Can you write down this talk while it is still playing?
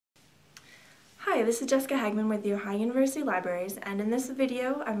Hi, this is Jessica Hagman with the Ohio University Libraries, and in this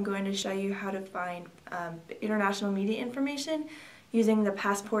video I'm going to show you how to find international media information using the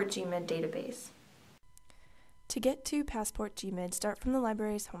Passport GMID database. To get to Passport GMID, start from the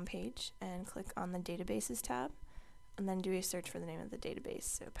library's homepage and click on the Databases tab, and then do a search for the name of the database,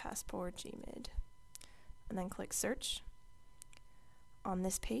 so Passport GMID, and then click Search. On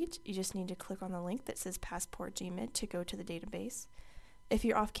this page, you just need to click on the link that says Passport GMID to go to the database. If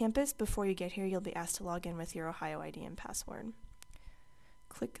you're off campus, before you get here, you'll be asked to log in with your Ohio ID and password.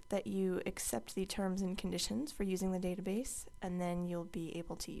 Click that you accept the terms and conditions for using the database, and then you'll be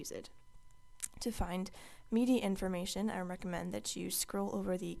able to use it. To find media information, I recommend that you scroll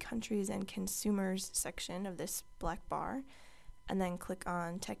over the Countries and Consumers section of this black bar, and then click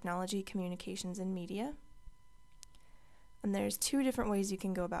on Technology, Communications, and Media. And there's two different ways you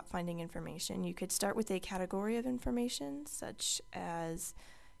can go about finding information. You could start with a category of information, such as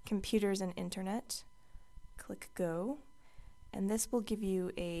computers and internet. Click Go, and this will give you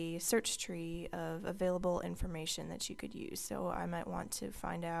a search tree of available information that you could use. So I might want to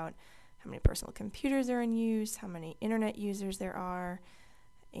find out how many personal computers are in use, how many internet users there are,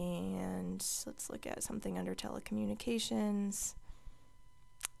 and let's look at something under telecommunications.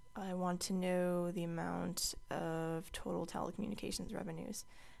 I want to know the amount of total telecommunications revenues,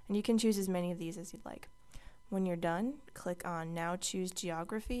 and you can choose as many of these as you'd like. When you're done, click on Now Choose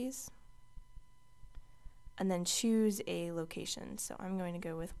Geographies, and then choose a location. So I'm going to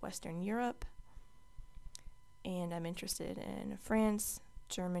go with Western Europe, and I'm interested in France,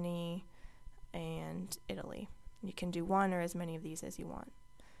 Germany, and Italy. You can do one or as many of these as you want.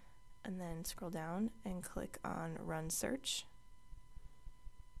 And then scroll down and click on Run Search.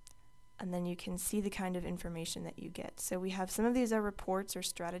 And then you can see the kind of information that you get. So we have some of these are reports or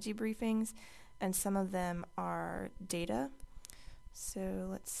strategy briefings, and some of them are data. So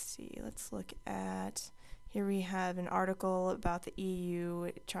let's see, let's look at, here we have an article about the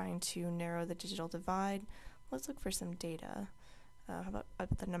EU trying to narrow the digital divide. Let's look for some data. How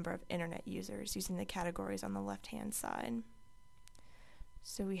about the number of internet users using the categories on the left-hand side.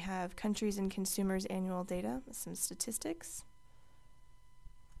 So we have countries and consumers annual data, some statistics.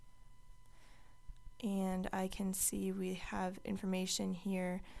 And I can see we have information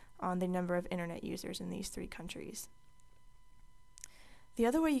here on the number of internet users in these three countries. The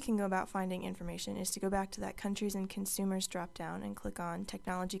other way you can go about finding information is to go back to that Countries and Consumers drop-down and click on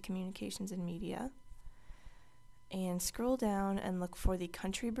Technology, Communications, and Media, and scroll down and look for the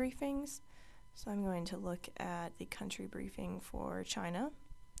country briefings. So I'm going to look at the country briefing for China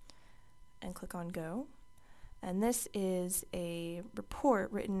and click on Go. And this is a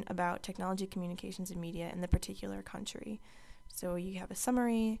report written about technology, communications, and media in the particular country. So you have a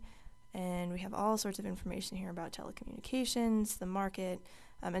summary, and we have all sorts of information here about telecommunications, the market,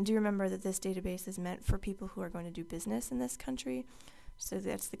 and do remember that this database is meant for people who are going to do business in this country, so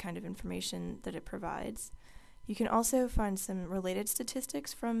that's the kind of information that it provides. You can also find some related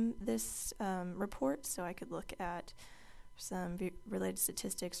statistics from this report, so I could look at some related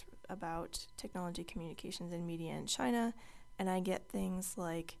statistics about technology, communications, and media in China, and I get things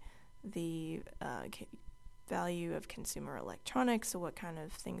like the value of consumer electronics, so what kind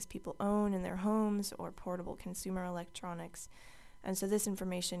of things people own in their homes, or portable consumer electronics. And so this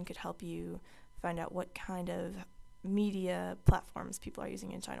information could help you find out what kind of media platforms people are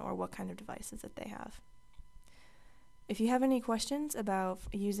using in China, or what kind of devices that they have. If you have any questions about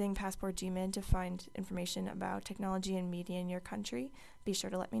using Passport GMID to find information about technology and media in your country, be sure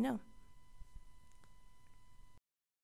to let me know.